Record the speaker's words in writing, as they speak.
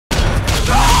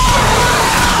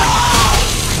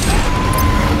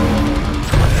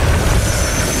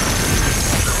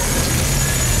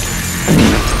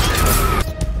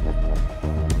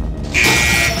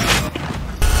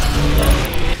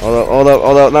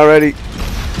not ready.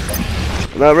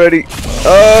 Not ready.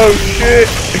 Oh shit.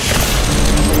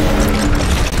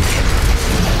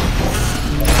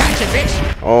 Gotcha,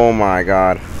 bitch. Oh my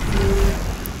god.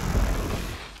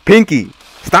 Pinky,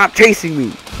 stop chasing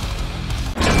me.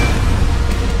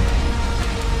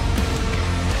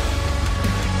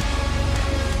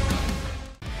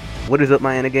 What is up,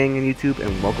 my Anna gang on YouTube,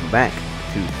 and welcome back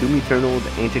to Doom Eternal: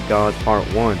 The Ancient Gods Part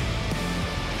 1.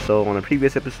 So on a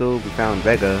previous episode we found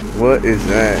Vega. What is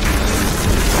that?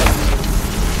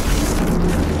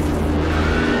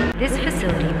 This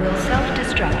facility will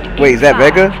self-destruct. Wait, is that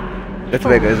Vega? That's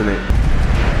Vega, isn't it?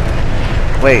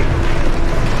 Wait,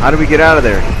 how do we get out of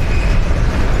there?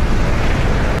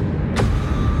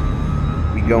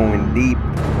 We going deep.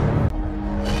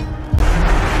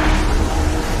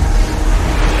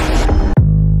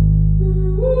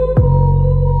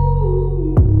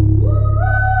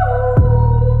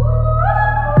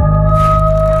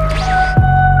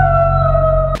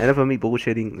 Enough of me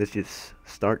bullshitting, let's just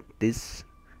start this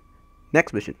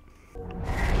next mission.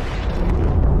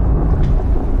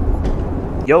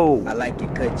 Yo! I like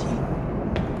it, cut G.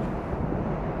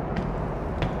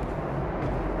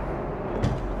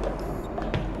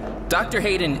 Dr.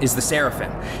 Hayden is the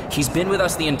Seraphim. He's been with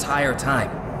us the entire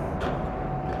time.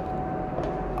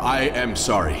 I am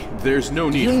sorry. There's no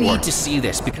need You for need to see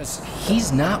this because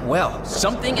he's not well.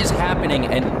 Something is happening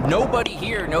and nobody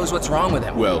here knows what's wrong with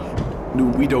him. Well,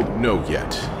 we don't know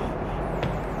yet.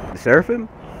 The Seraphim?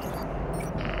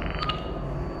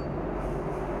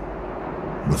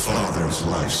 The Father's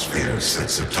life sphere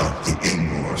sits atop the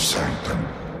Ingor Sanctum,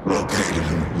 located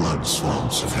in the blood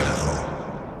swamps of hell.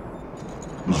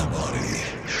 My body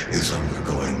is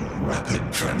undergoing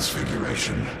rapid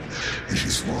transfiguration. It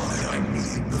is why I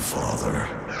need the Father.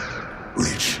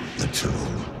 Reach the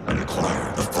tomb and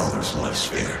acquire the Father's life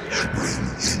sphere. Bring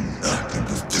him back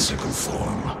into physical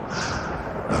form.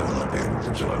 I will not be able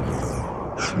to join you,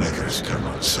 though. Makers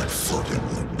cannot set foot in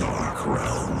the dark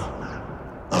realm.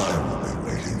 I will be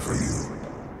waiting for you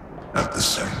at the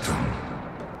Sanctum.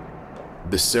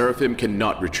 The Seraphim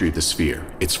cannot retrieve the sphere.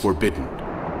 It's forbidden.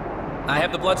 I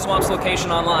have the Blood Swamp's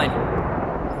location online.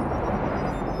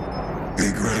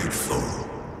 Be grateful.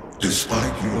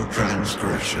 Despite your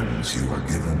transgressions, you are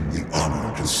given the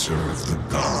honor to serve the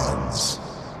gods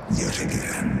yet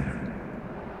again.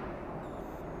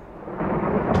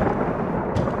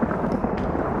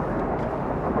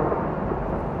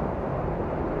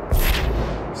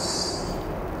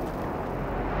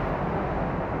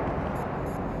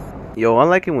 Yo, I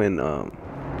like it when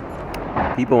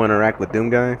people interact with Doom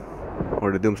Guy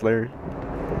or the Doom Slayer.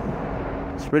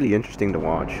 It's really interesting to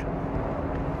watch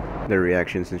their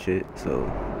reactions and shit. So,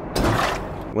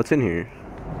 what's in here?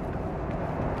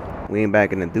 We ain't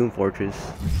back in the Doom Fortress,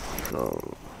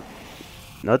 so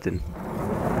nothing.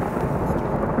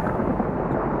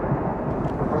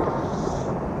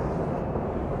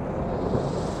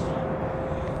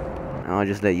 I'll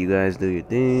just let you guys do your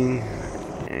thing.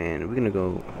 And we're gonna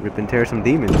go rip and tear some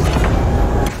demons.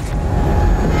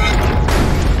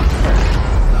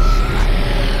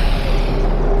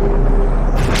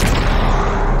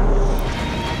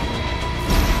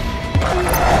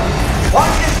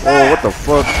 Oh, what the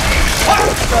fuck? What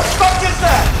the fuck is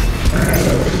that?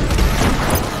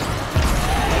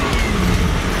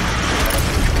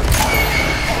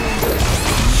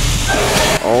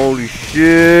 Holy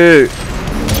shit!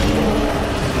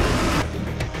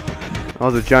 That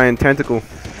was a giant tentacle.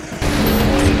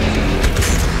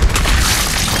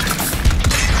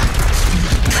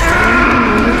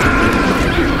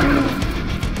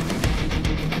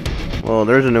 Well,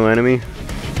 there's a new enemy.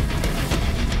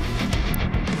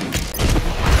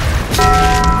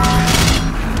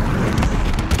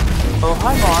 Oh,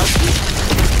 hi, Mark.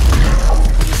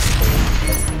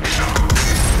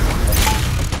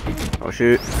 Oh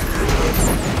shit.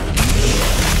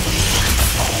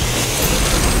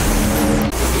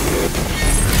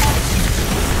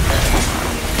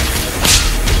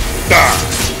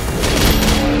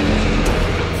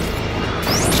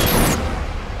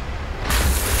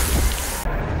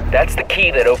 That's the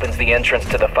key that opens the entrance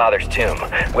to the Father's tomb,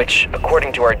 which,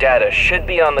 according to our data, should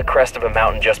be on the crest of a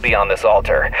mountain just beyond this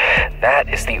altar. That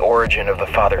is the origin of the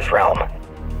Father's realm.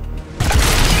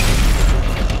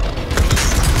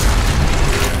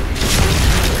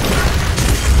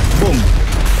 Boom.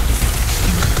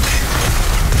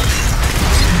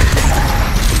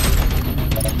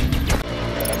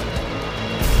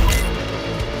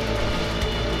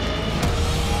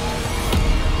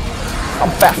 I'm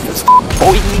fast as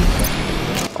boy.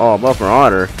 Oh, buffer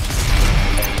honor.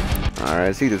 Alright,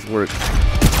 let's see this work.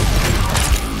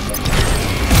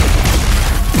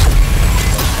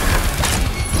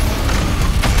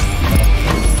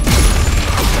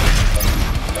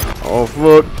 Oh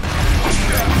fuck.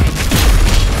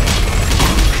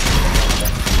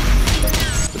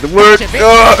 The word.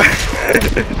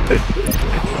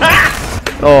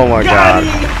 Oh my god.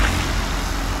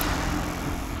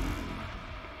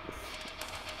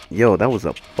 Yo, that was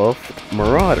a buffed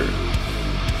Marauder.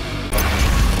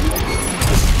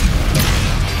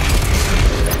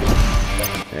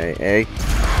 Hey, hey.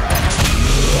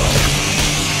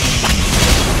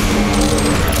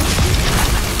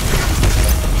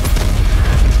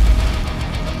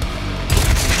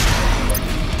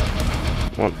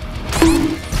 One.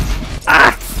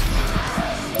 Ah!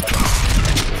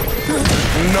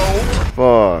 No.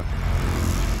 Fuck.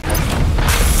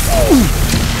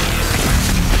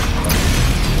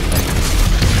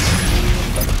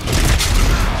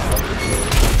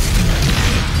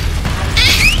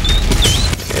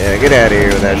 Yeah, get out of here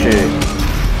with that shit.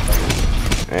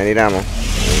 I need ammo.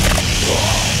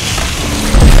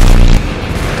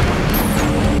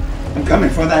 I'm coming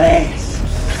for that ass.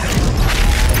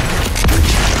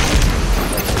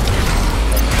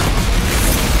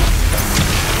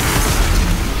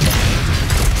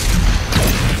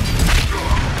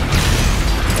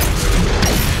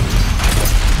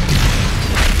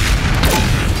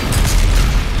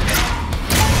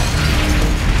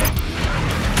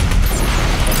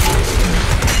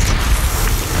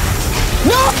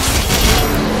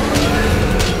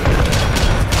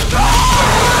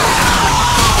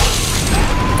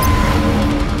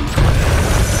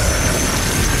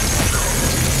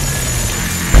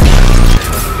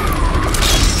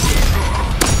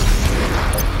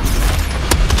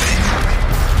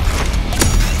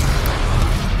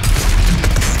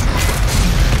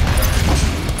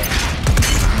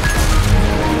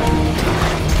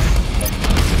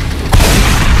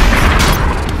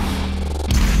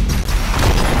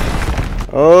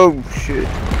 Oh shit.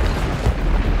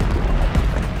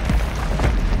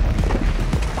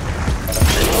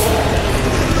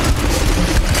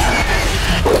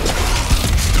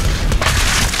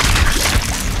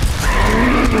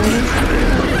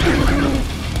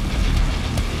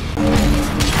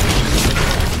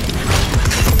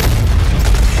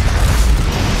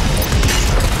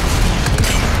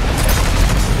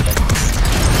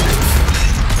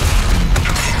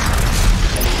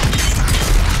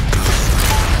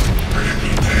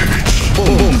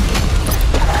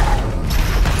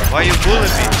 Why you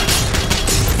bullying me?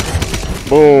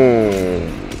 Boom.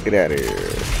 Get out of here.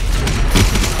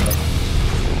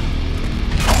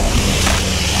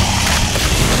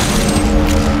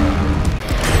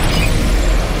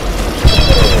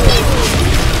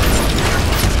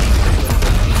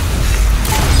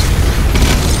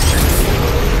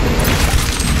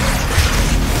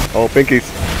 Oh, pinkies.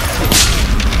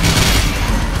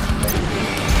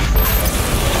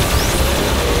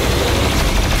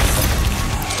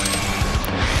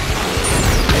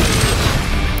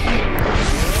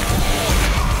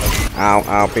 Ow,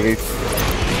 ow, pinkies.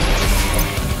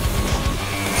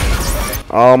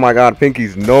 Oh my god,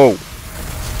 pinkies, no.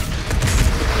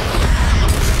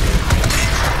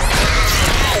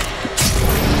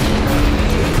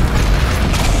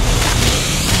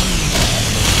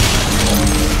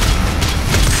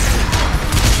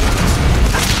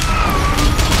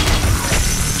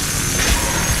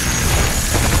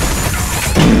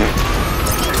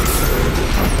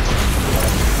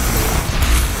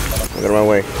 Get out of my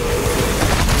way.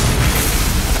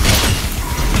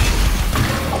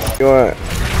 What?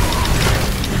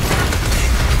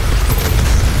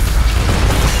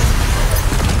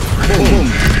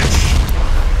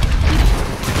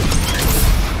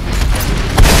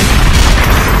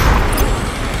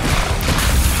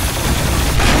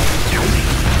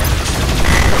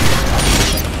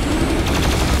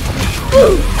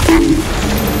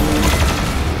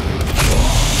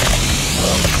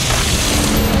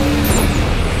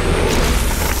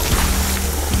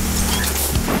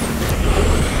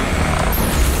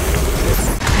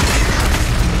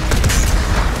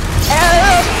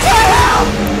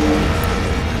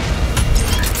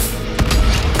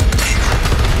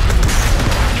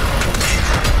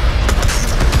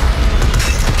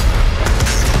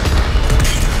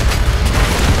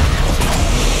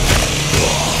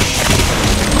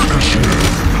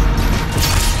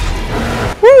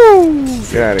 Boom.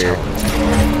 Get out of here.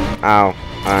 Ow.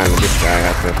 This guy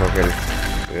has to fucking.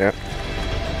 Yep.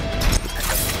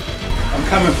 I'm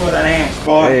coming for that ass,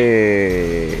 boy.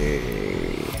 Hey.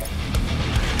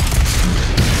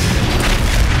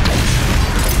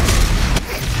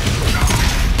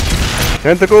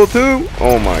 Tentacle 2?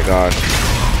 Oh my god.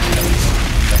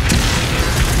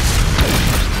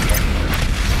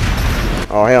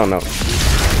 Oh hell no.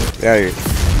 Get out of here.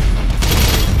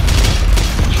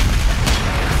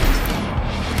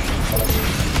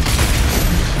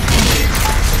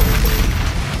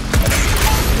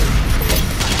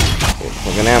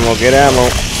 Fucking ammo, get ammo.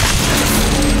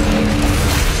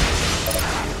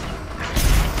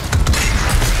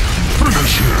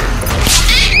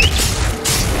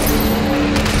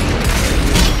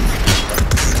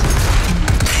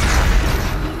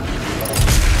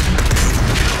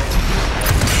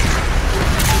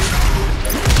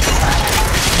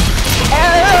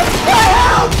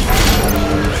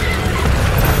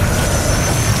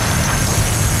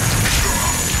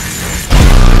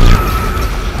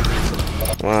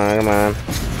 Come on, come on.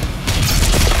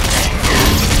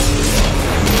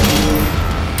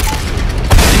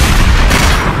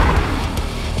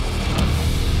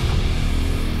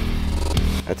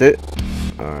 That's it?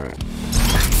 Alright.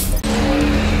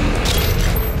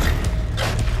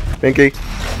 Pinky.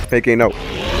 Pinky, no.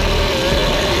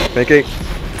 Pinky.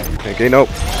 Pinky, no.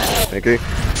 Pinky.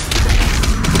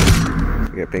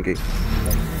 Yeah, Pinky.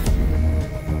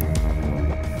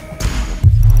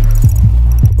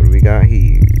 What do we got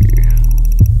here?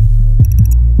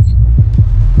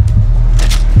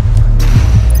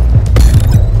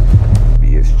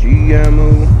 BSG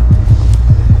ammo.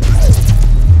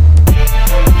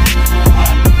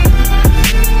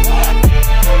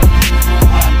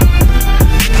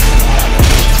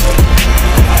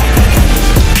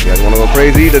 You guys wanna go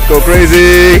crazy? Let's go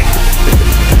crazy!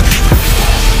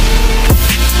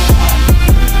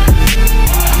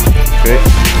 Okay.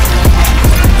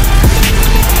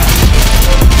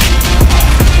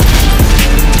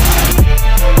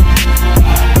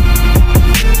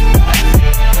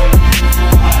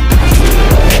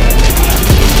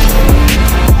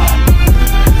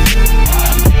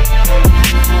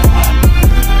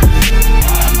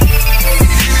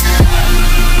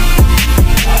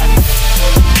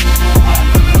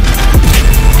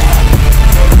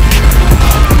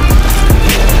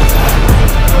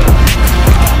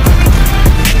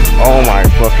 Oh my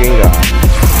fucking god.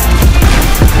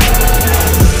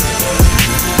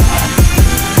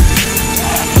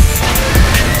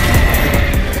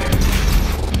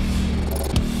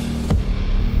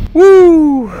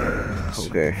 Woo!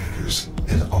 Okay.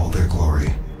 In all their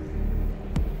glory.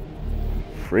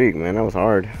 Freak, man, that was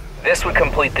hard. This would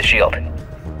complete the shield.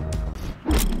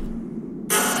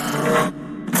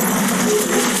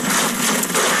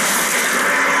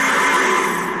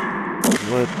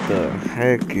 What the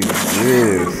heck is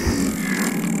this?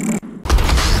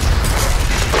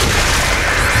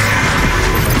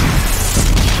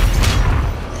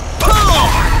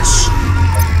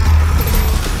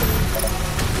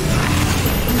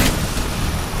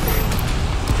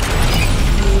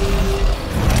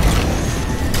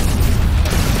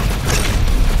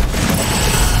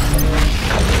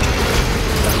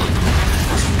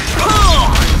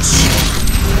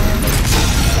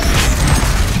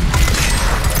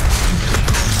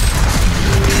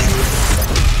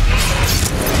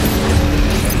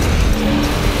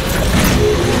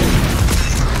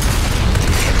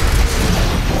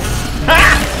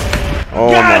 Oh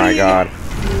my god.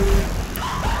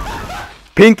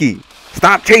 Pinky,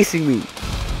 stop chasing me.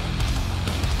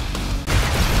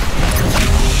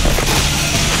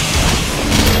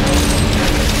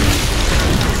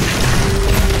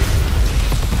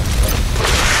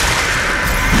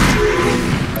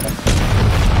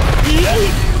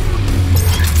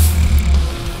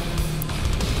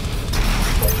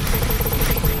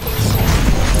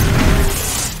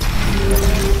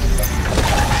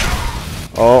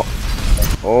 Oh.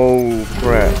 Oh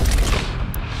crap.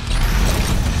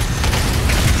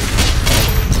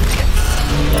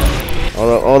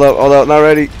 Hold up, not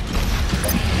ready.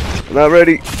 Not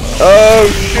ready. Oh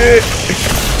shit.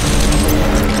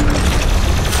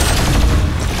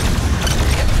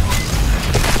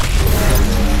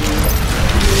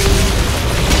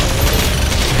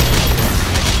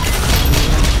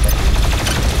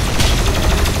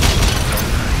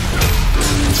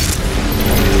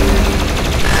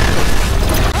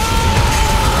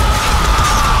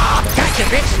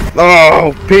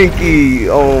 Oh, Pinky!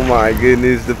 Oh my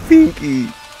goodness, the Pinky!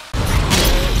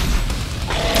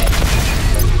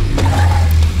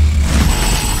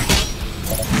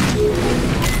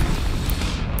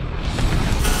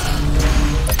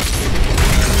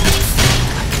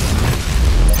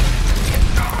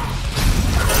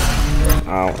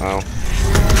 Ow, ow.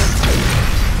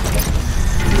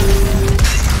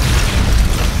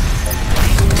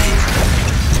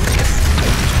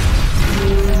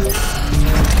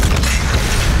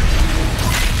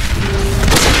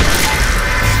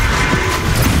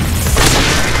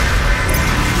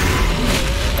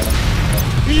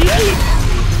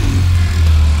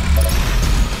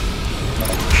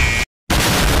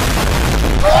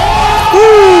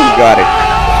 Got it.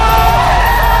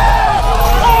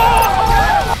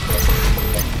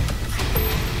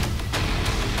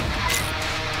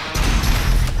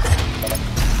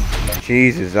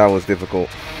 Jesus, that was difficult.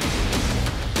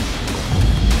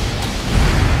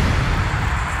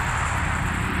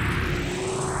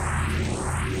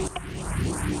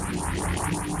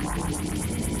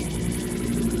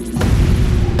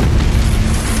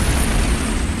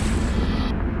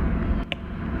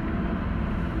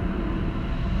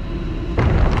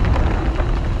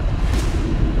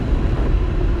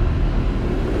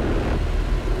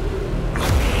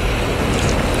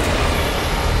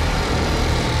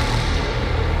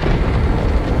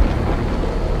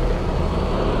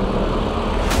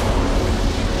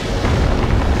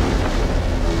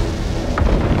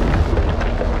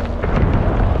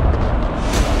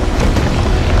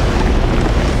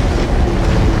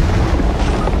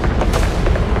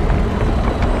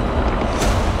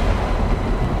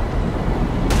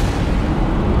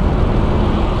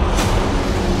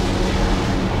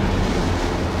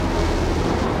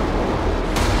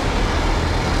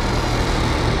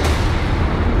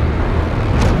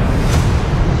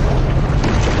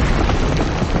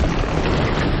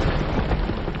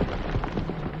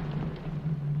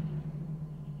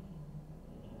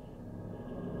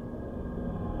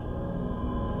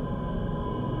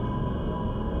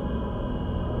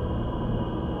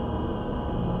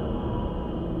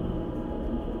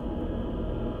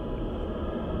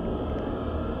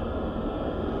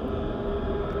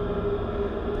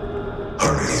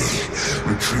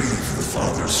 Retrieve the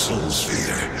Father's soul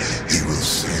sphere. He will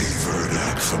save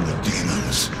Urdak from the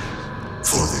demons.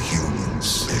 For the humans'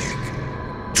 sake.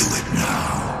 Do it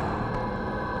now.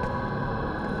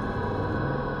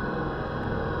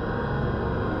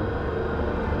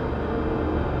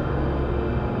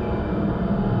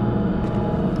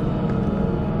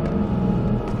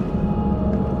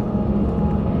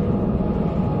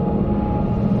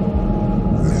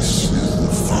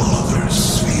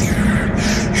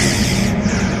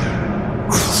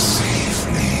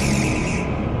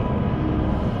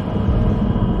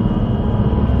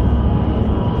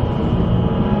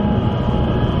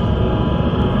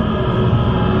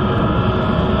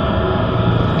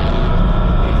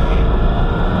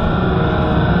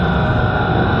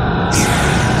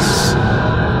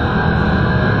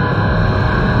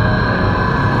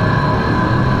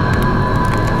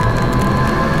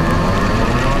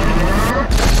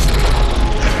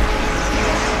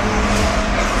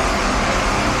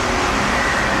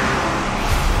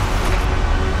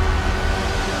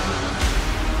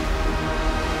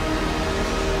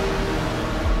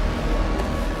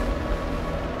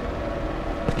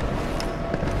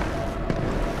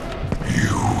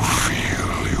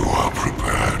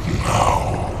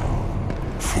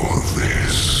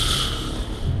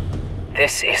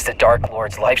 This is the Dark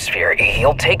Lord's life sphere.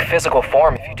 He'll take physical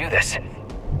form if you do this.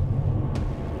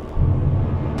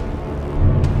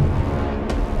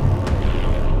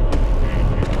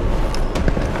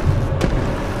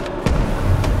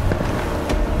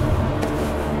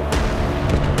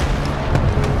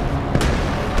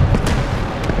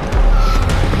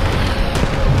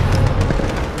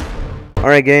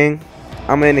 Alright gang,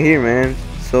 I'm in here, man.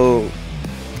 So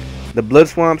the Blood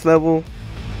Swamps level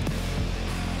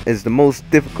is the most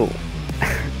difficult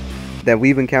that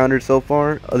we've encountered so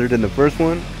far, other than the first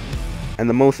one. And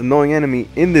the most annoying enemy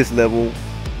in this level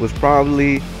was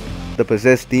probably the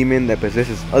possessed demon that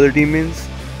possesses other demons,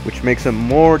 which makes him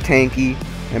more tanky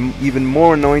and even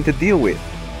more annoying to deal with.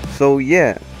 So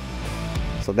yeah,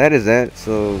 so that is that.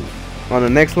 So on the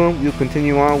next one, we'll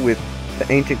continue on with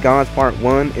the Ancient Gods Part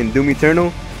 1 in Doom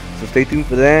Eternal. So stay tuned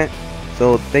for that.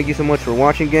 So thank you so much for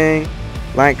watching, gang.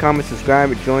 Like, comment, subscribe,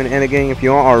 and join the gang if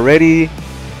you aren't already.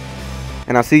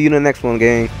 And I'll see you in the next one,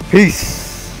 gang. Peace.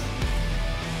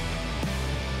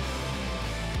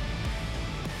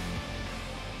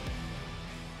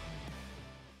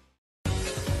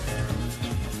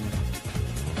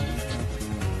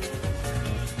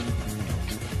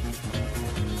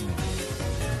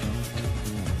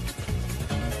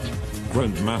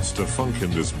 Grandmaster Funk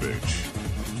in this bitch.